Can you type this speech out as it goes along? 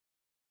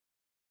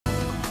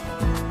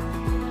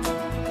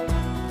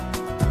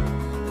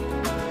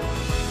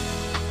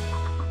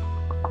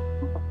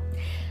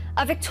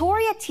A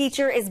Victoria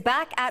teacher is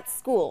back at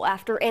school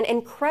after an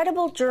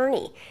incredible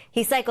journey.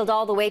 He cycled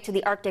all the way to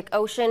the Arctic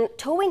Ocean,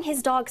 towing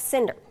his dog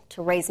Cinder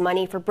to raise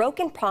money for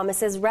Broken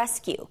Promises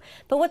Rescue.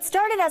 But what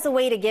started as a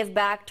way to give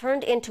back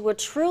turned into a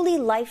truly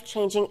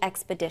life-changing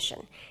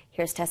expedition.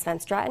 Here's Tess Van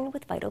Straten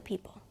with Vital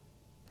People.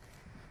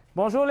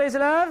 Bonjour les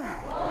élèves.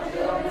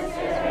 Bonjour,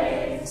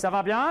 Monsieur. Ça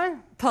va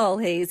bien? Paul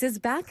Hayes is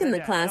back in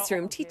the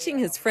classroom teaching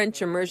his French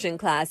immersion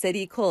class at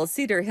École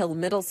Cedar Hill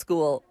Middle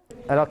School.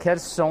 Alors,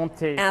 quels sont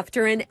tes...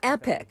 After an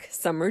epic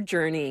summer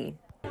journey.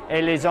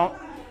 Et les gens,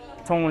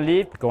 ton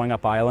livre? Going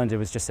up island, it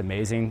was just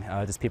amazing.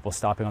 Just people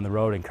stopping on the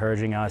road,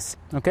 encouraging us.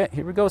 Okay,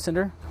 here we go,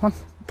 Cinder. Come on.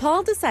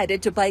 Paul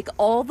decided to bike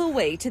all the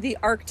way to the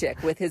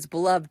Arctic with his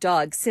beloved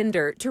dog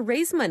Cinder to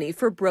raise money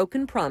for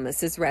Broken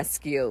Promises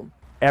Rescue.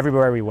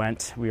 Everywhere we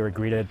went, we were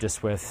greeted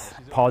just with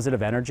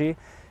positive energy,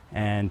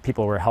 and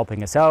people were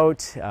helping us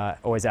out,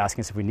 always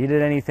asking us if we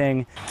needed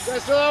anything.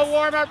 Just a little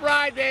warm-up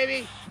ride,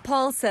 baby.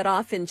 Paul set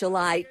off in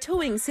July,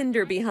 towing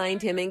Cinder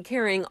behind him and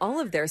carrying all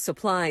of their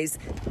supplies,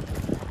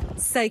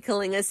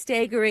 cycling a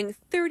staggering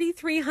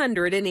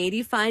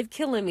 3,385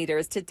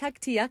 kilometers to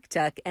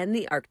Tuktoyaktuk and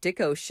the Arctic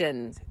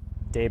Ocean.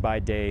 Day by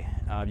day,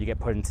 you get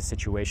put into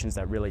situations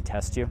that really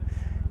test you,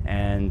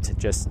 and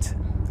just,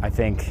 I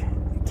think,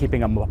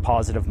 keeping a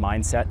positive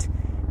mindset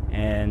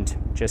and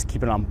just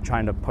keeping on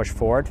trying to push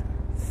forward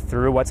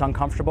through what's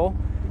uncomfortable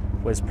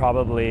was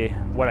probably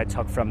what I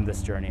took from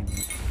this journey.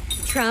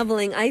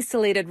 Traveling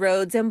isolated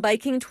roads and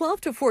biking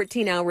 12 to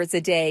 14 hours a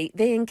day,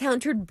 they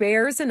encountered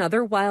bears and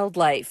other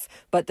wildlife.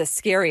 But the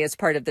scariest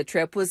part of the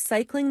trip was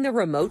cycling the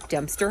remote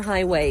Dempster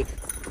Highway,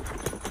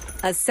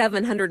 a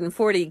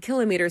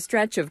 740-kilometer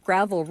stretch of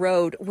gravel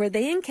road where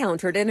they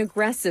encountered an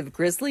aggressive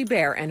grizzly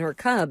bear and her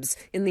cubs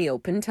in the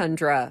open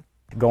tundra.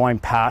 Going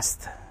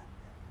past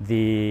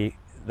the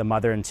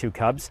mother and two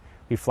cubs,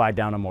 we flagged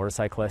down a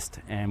motorcyclist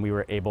and we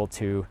were able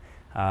to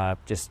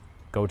just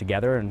go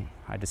together, and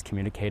I just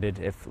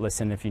communicated,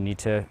 listen, if you need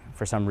to,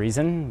 for some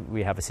reason,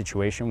 we have a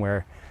situation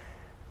where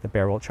the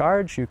bear will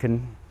charge, you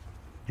can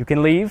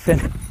leave.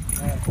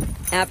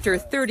 After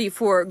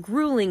 34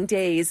 grueling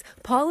days,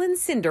 Paul and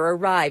Cinder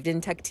arrived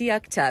in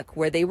Tuktoyaktuk,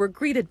 where they were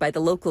greeted by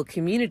the local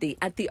community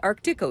at the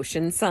Arctic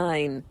Ocean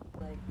sign.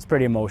 It's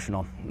pretty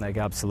emotional, like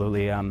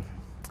absolutely.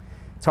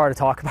 It's hard to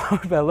talk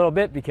about a little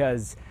bit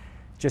because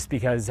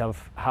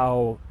of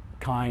how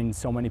kind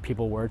so many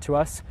people were to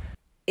us.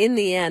 In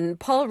the end,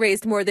 Paul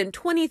raised more than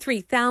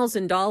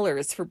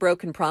 $23,000 for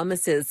Broken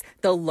Promises,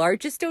 the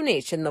largest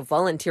donation the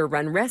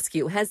volunteer-run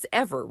rescue has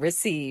ever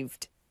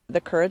received. The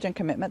courage and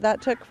commitment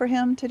that took for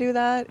him to do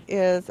that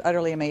is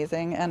utterly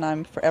amazing, and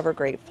I'm forever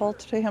grateful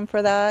to him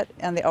for that.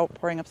 And the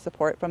outpouring of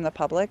support from the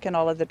public and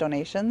all of the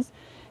donations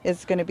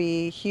is going to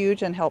be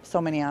huge and help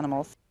so many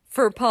animals.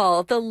 For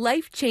Paul, the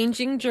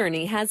life-changing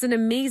journey has an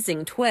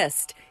amazing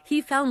twist. He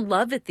found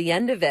love at the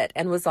end of it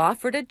and was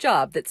offered a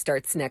job that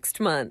starts next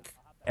month.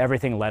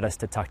 Everything led us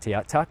to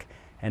Tuktoyaktuk,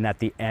 and at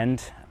the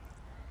end,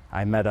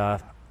 I met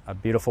a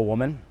beautiful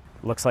woman.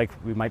 Looks like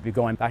we might be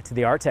going back to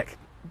the Arctic.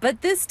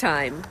 But this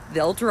time,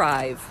 they'll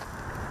drive.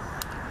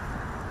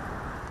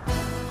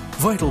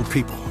 Vital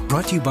People,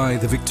 brought to you by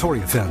the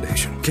Victoria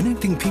Foundation,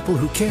 connecting people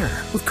who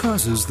care with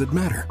causes that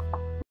matter.